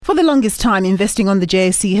the longest time, investing on the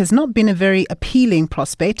JSE has not been a very appealing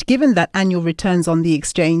prospect, given that annual returns on the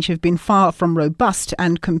exchange have been far from robust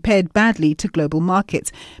and compared badly to global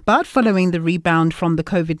markets. But following the rebound from the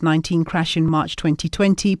COVID-19 crash in March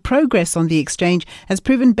 2020, progress on the exchange has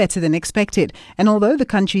proven better than expected. And although the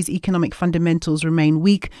country's economic fundamentals remain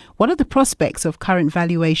weak, what are the prospects of current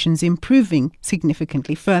valuations improving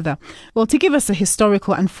significantly further? Well, to give us a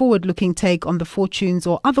historical and forward-looking take on the fortunes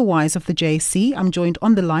or otherwise of the JSE, I'm joined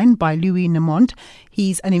on the line by Louis Nemond.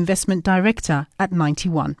 He's an investment director at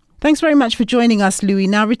 91. Thanks very much for joining us, Louis.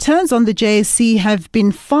 Now, returns on the JSE have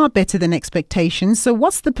been far better than expectations. So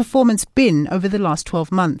what's the performance been over the last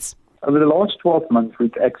 12 months? Over the last 12 months,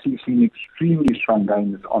 we've actually seen extremely strong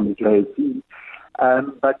gains on the JSE.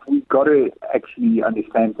 But we've got to actually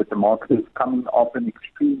understand that the market is coming off an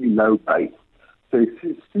extremely low base. So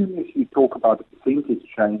as soon as you talk about the percentage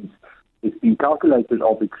change, it's been calculated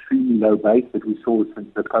off extremely low base that we saw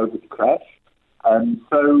since the COVID crash.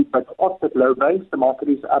 But off that low base, the market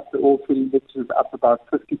is up to all three indexes up about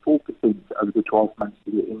 54% over the 12 months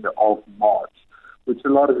to the end of March, which a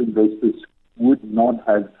lot of investors would not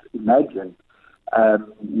have imagined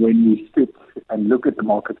when we sit and look at the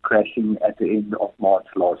market crashing at the end of March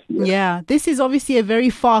last year. Yeah, this is obviously a very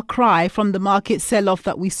far cry from the market sell-off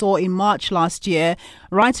that we saw in March last year,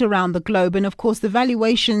 right around the globe. And of course, the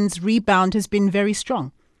valuations rebound has been very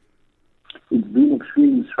strong. It's been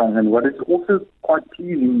extremely strong. And what is also quite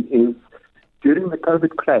pleasing is during the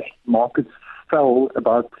COVID crash, markets fell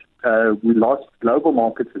about, we lost global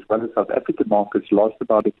markets as well as South African markets, lost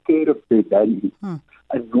about a third of their value.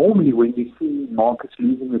 And normally when you see markets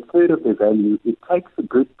losing a third of their value, it takes a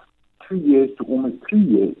good 2 years to almost 3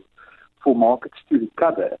 years for markets to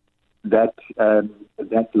recover that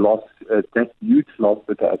loss, that huge loss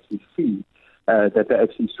that they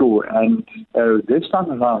actually saw. And this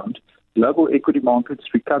time around, global equity markets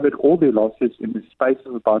recovered all their losses in the space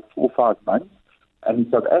of about 4 or 5 months. And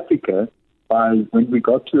in South Africa, when we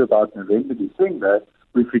got to about November, December,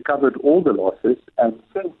 we've recovered all the losses. And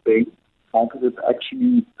since then, markets have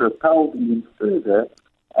actually propelled even further,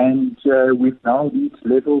 and we've now reached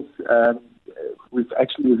levels. We've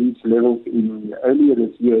actually reached levels in earlier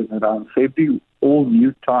this year, around February, all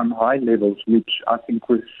new time high levels, which I think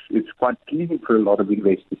is quite pleasing for a lot of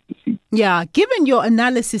investors to see. Yeah, given your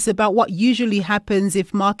analysis about what usually happens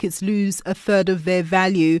if markets lose a third of their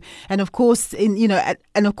value, and of course, in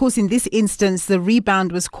this instance, the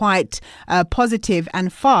rebound was quite positive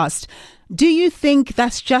and fast. Do you think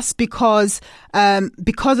that's just because of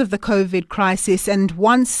the COVID crisis, and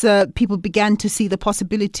once people began to see the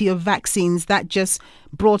possibility of vaccines, that just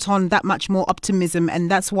brought on that much more optimism, and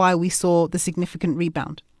that's why we saw the significant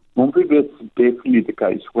rebound? Well, that's definitely the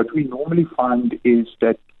case. What we normally find is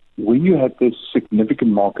that when you have this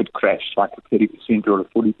significant market crash, like a 30% or a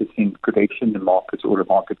 40% correction in markets or a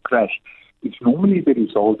market crash, it's normally the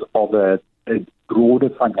result of a broader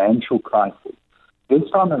financial crisis. This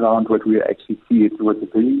time around, what we actually see it was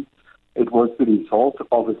the result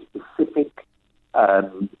of a specific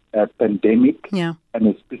pandemic and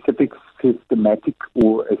a specific systemic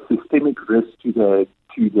risk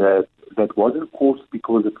that wasn't caused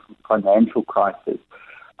because of financial crisis.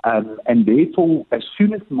 And therefore, as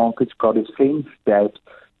soon as markets got a sense that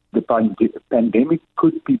the pandemic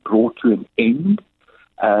could be brought to an end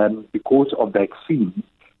because of vaccines,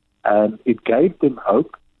 it gave them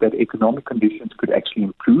hope that economic conditions could actually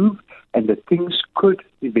improve and that things could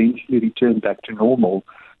eventually return back to normal.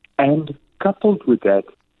 And coupled with that,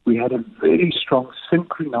 we had a very strong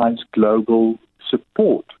synchronized global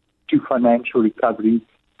support to financial recovery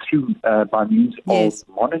through by means of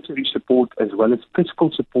monetary support as well as fiscal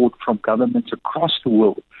support from governments across the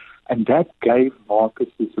world. And that gave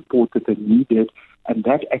markets the support that they needed, and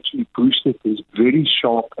that actually boosted this very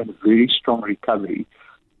sharp and very strong recovery.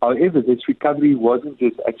 However, this recovery wasn't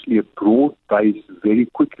just actually a broad-based, very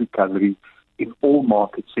quick recovery in all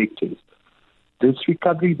market sectors. This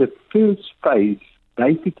recovery, the first phase,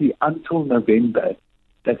 basically until November,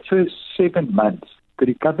 that first 7 months, the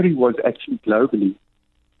recovery was actually globally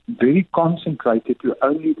very concentrated to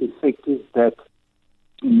only the sectors that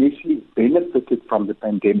initially benefited from the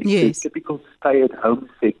pandemic, the typical stay-at-home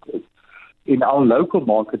sectors. In our local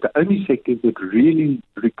market, the only sectors that really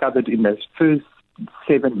recovered in those first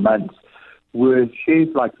 7 months were shares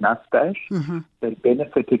like Naspers that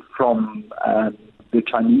benefited from the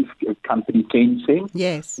Chinese company Tencent,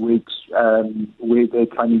 where the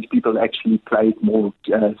Chinese people actually played more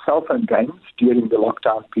cell phone games during the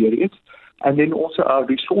lockdown periods. And then also our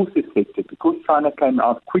resources sector, because China came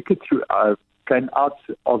out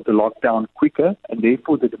of the lockdown quicker, and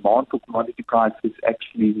therefore the demand for commodity prices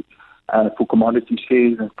actually for commodity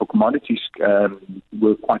shares and for commodities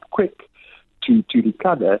were quite quick to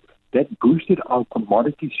recover. That boosted our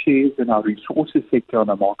commodity shares and our resources sector on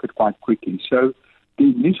the market quite quickly. So the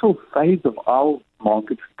initial phase of our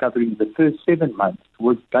market recovery in the first 7 months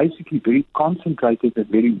was basically very concentrated and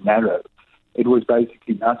very narrow. It was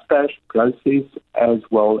basically Naspers, Process, as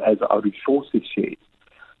well as our resources shares.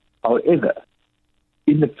 However,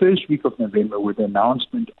 in the first week of November, with the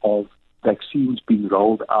announcement of vaccines being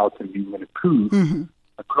rolled out and being approved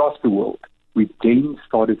across the world, we then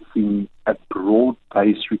started seeing a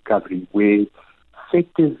broad-based recovery where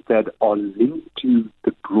sectors that are linked to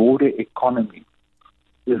the broader economy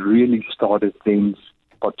really started then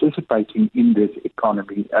participating in this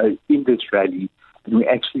economy, in this rally, and we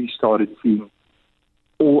actually started seeing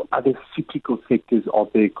all other cyclical sectors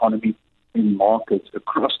of the economy in markets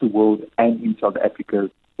across the world and in South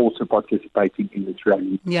Africa also participating in this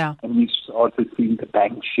rally. Yeah. And we started seeing the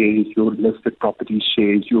bank shares, your listed property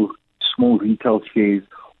shares, your small retail shares,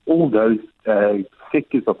 all those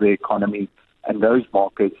sectors of the economy and those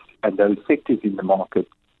markets and those sectors in the market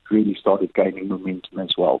really started gaining momentum as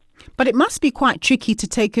well. But it must be quite tricky to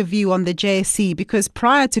take a view on the JSE because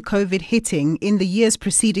prior to COVID hitting, in the years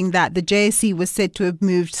preceding that, the JSE was said to have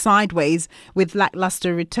moved sideways with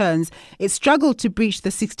lackluster returns. It struggled to breach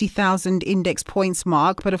the 60,000 index points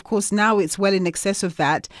mark, but of course now it's well in excess of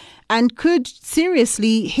that and could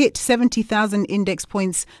seriously hit 70,000 index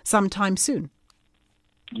points sometime soon.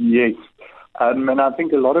 Yes, and I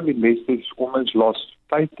think a lot of investors almost lost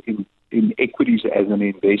faith in equities as an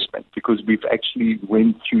investment because we've actually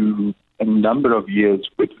went through a number of years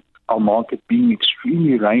with our market being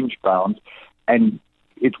extremely range bound and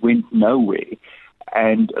it went nowhere.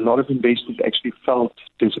 And a lot of investors actually felt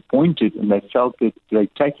disappointed and they felt that they're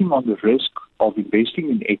taking on the risk of investing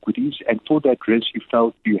in equities, and for that risk you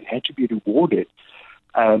felt you had to be rewarded.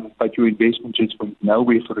 But your investment just went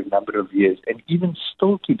nowhere for a number of years. And even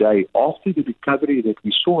still today, after the recovery that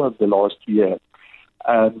we saw over the last year,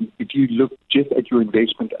 if you look just at your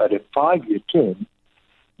investment at a 5-year term,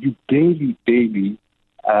 you barely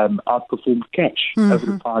outperformed cash over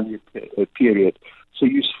the 5-year period. So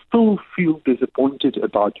you still feel disappointed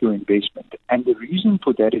about your investment. And the reason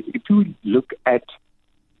for that is if you look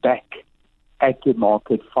back at the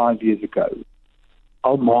market 5 years ago,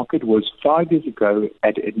 our market was 5 years ago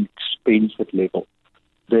at an expensive level.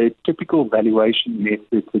 The typical valuation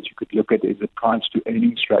method that you could look at is a price to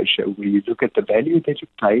earnings ratio, where you look at the value that you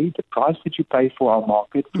pay, the price that you pay for our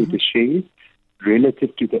market, for the shares,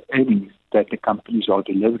 relative to the earnings that the companies are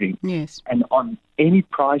delivering. Yes. And on any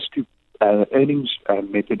price to earnings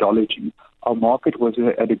methodology, our market was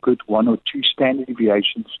at a good 1 or 2 standard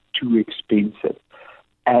deviations too expensive.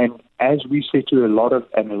 And as we said to a lot of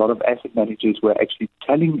asset managers were actually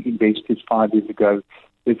telling investors 5 years ago,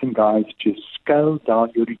 listen guys, just scale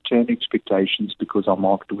down your return expectations because our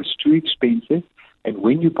market was too expensive. And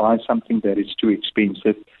when you buy something that is too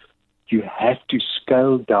expensive, you have to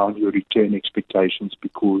scale down your return expectations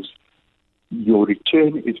because your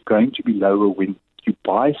return is going to be lower when you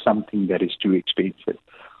buy something that is too expensive.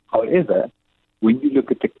 However, when you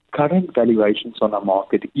look at the current valuations on our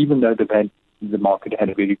market, even though the market had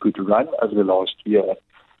a very good run over the last year,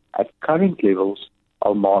 at current levels,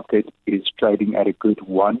 our market is trading at a good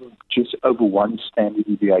just over 1 standard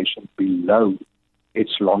deviation below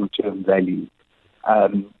its long-term value.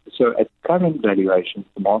 So at current valuations,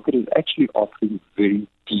 the market is actually offering very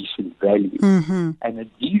decent value. And at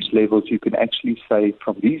these levels, you can actually say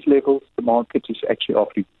from these levels, the market is actually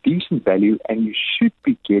offering decent value and you should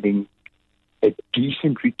be getting a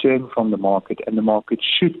decent return from the market, and the market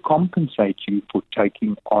should compensate you for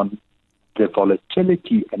taking on the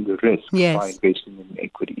volatility and the risk by investing in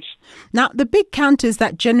equities. Now, the big counters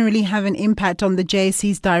that generally have an impact on the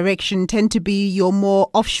JSE's direction tend to be your more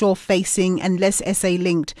offshore-facing and less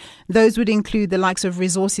SA-linked. Those would include the likes of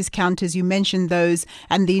resources counters, you mentioned those,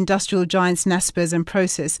 and the industrial giants Naspers and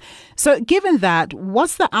Process. So given that,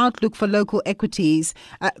 what's the outlook for local equities?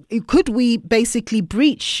 Could we basically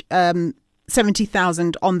breach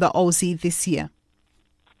 70,000 on the Aussie this year?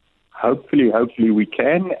 Hopefully we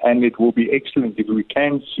can, and it will be excellent if we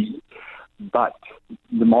can see. But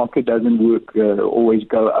the market doesn't always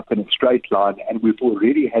go up in a straight line, and we've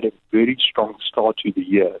already had a very strong start to the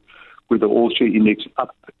year with the All-Share Index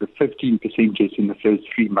up 15% just in the first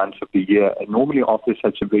 3 months of the year. And normally after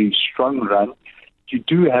such a very strong run, you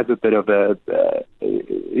do have a bit of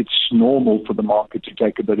it's normal for the market to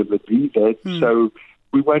take a bit of a breather. So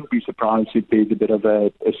we won't be surprised if there's a bit of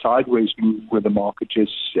a sideways move where the market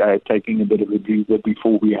just taking a bit of a breather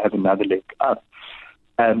before we have another leg up.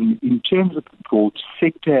 In terms of the broad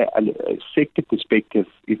sector perspective,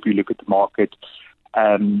 if we look at the market,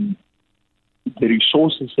 the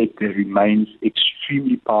resources sector remains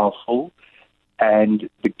extremely powerful, and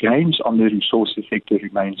the gains on the resources sector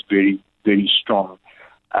remains very, very strong.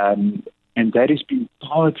 And that has been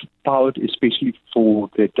powered especially for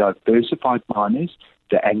the diversified miners,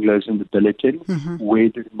 the Anglos and the Billiton, where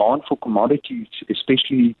the demand for commodities,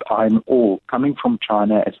 especially iron ore, coming from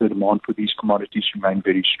China, as the demand for these commodities remain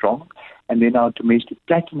very strong. And then our domestic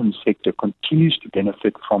platinum sector continues to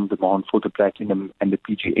benefit from demand for the platinum and the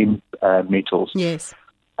PGM metals. Yes.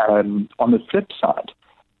 On the flip side,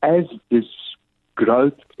 as this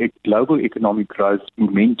growth, global economic growth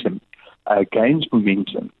momentum gains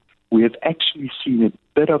momentum, we have actually seen a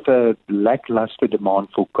bit of a lackluster demand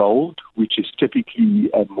for gold, which is typically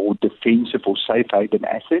a more defensive or safe haven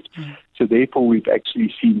asset. So therefore, we've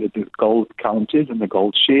actually seen that the gold counters and the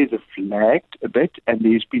gold shares have lagged a bit, and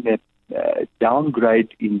there's been a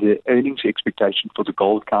downgrade in the earnings expectation for the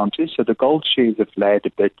gold counters. So the gold shares have lagged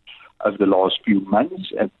a bit over the last few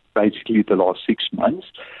months, basically the last 6 months.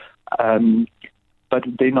 But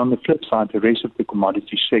then on the flip side, the rest of the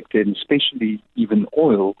commodity sector, and especially even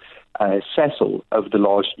oil, Sasol over the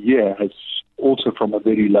last year has also from a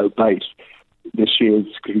very low base, the shares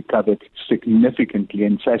recovered significantly,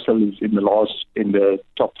 and Sasol is in the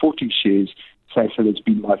top 40 shares. Sasol has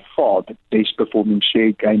been by far the best performing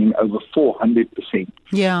share, gaining over 400% since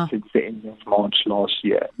the end of March last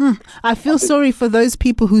year. I feel sorry for those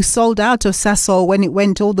people who sold out of Sasol when it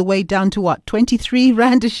went all the way down to 23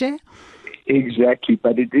 Rand a share? Exactly,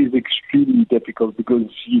 but it is extremely difficult because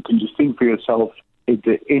you can just think for yourself, at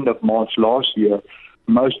the end of March last year,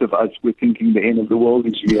 most of us were thinking the end of the world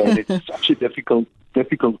is here, and it's such a difficult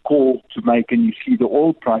call to make, and you see the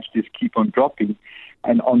oil price just keep on dropping,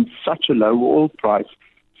 and on such a low oil price,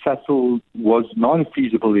 Sasol was not a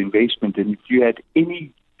feasible investment, and if you had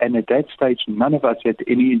any, and at that stage, none of us had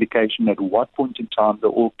any indication at what point in time the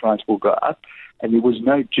oil price will go up, and there was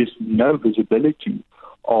no visibility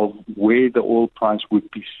of where the oil price would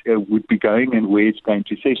be going and where it's going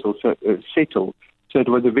to settle. So it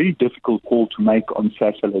was a very difficult call to make on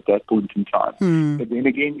Sasol at that point in time. But then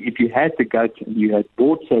again, if you had the guts and you had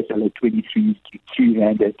bought Sasol at 23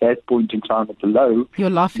 Rand at that point in time at the low,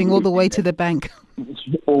 you're laughing all the way to the bank.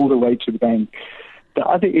 All the way to the bank. The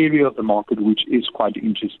other area of the market which is quite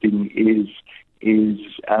interesting is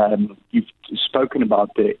you've spoken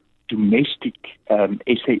about the domestic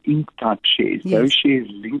SA Inc. type shares. Yes. Those shares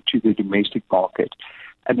linked to the domestic market.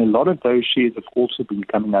 And a lot of those shares have also been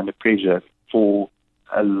coming under pressure for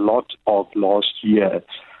a lot of last year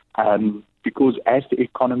because as the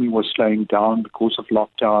economy was slowing down because of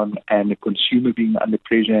lockdown and the consumer being under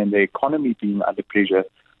pressure and the economy being under pressure,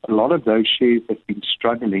 a lot of those shares have been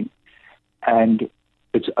struggling. And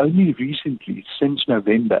it's only recently, since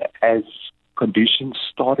November, as conditions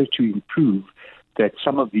started to improve, that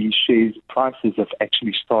some of these shares prices have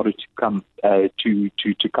actually started to come to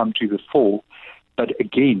the fore. But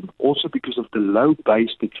again, also because of the low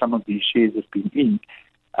base that some of these shares have been in,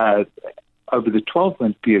 over the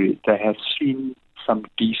 12-month period, they have seen some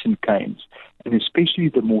decent gains. And especially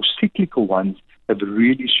the more cyclical ones have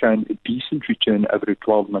really shown a decent return over a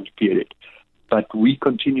 12-month period. But we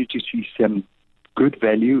continue to see some good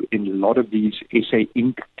value in a lot of these SA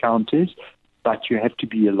Inc. counters, but you have to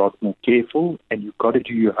be a lot more careful and you've got to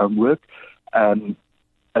do your homework.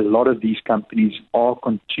 A lot of these companies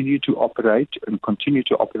continue to operate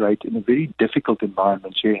in a very difficult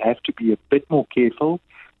environment. So you have to be a bit more careful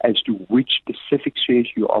as to which specific shares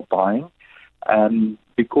you are buying,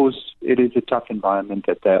 because it is a tough environment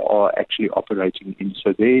that they are actually operating in.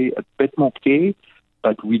 So they're a bit more care,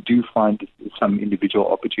 but we do find some individual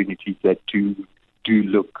opportunities that do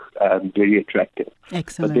look very attractive.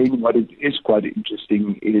 Excellent. But then what is quite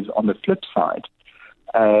interesting is on the flip side,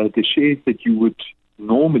 the shares that you would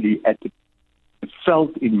normally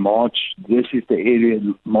felt in March, this is the area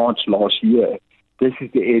in March last year, this is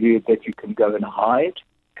the area that you can go and hide.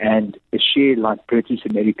 And a share like British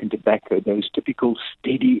American Tobacco, those typical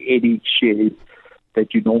steady Eddie shares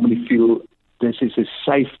that you normally feel this is a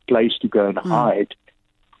safe place to go and hide.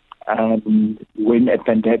 When a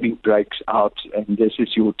pandemic breaks out, and this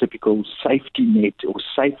is your typical safety net or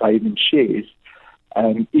safe haven shares,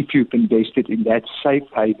 if you've invested in that safe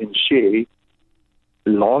haven share,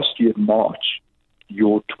 last year, March,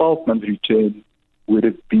 your 12-month return would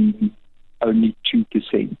have been only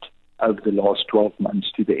 2% over the last 12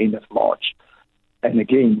 months to the end of March. And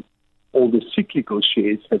again, all the cyclical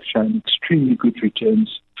shares have shown extremely good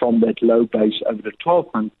returns from that low base over the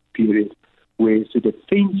 12-month period, whereas the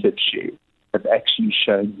defensive shares have actually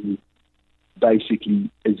shown you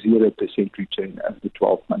basically a 0% return over the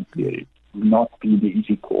 12-month period. Not been the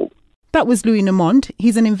easy call. That was Louis Namond.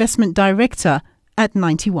 He's an investment director at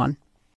 91.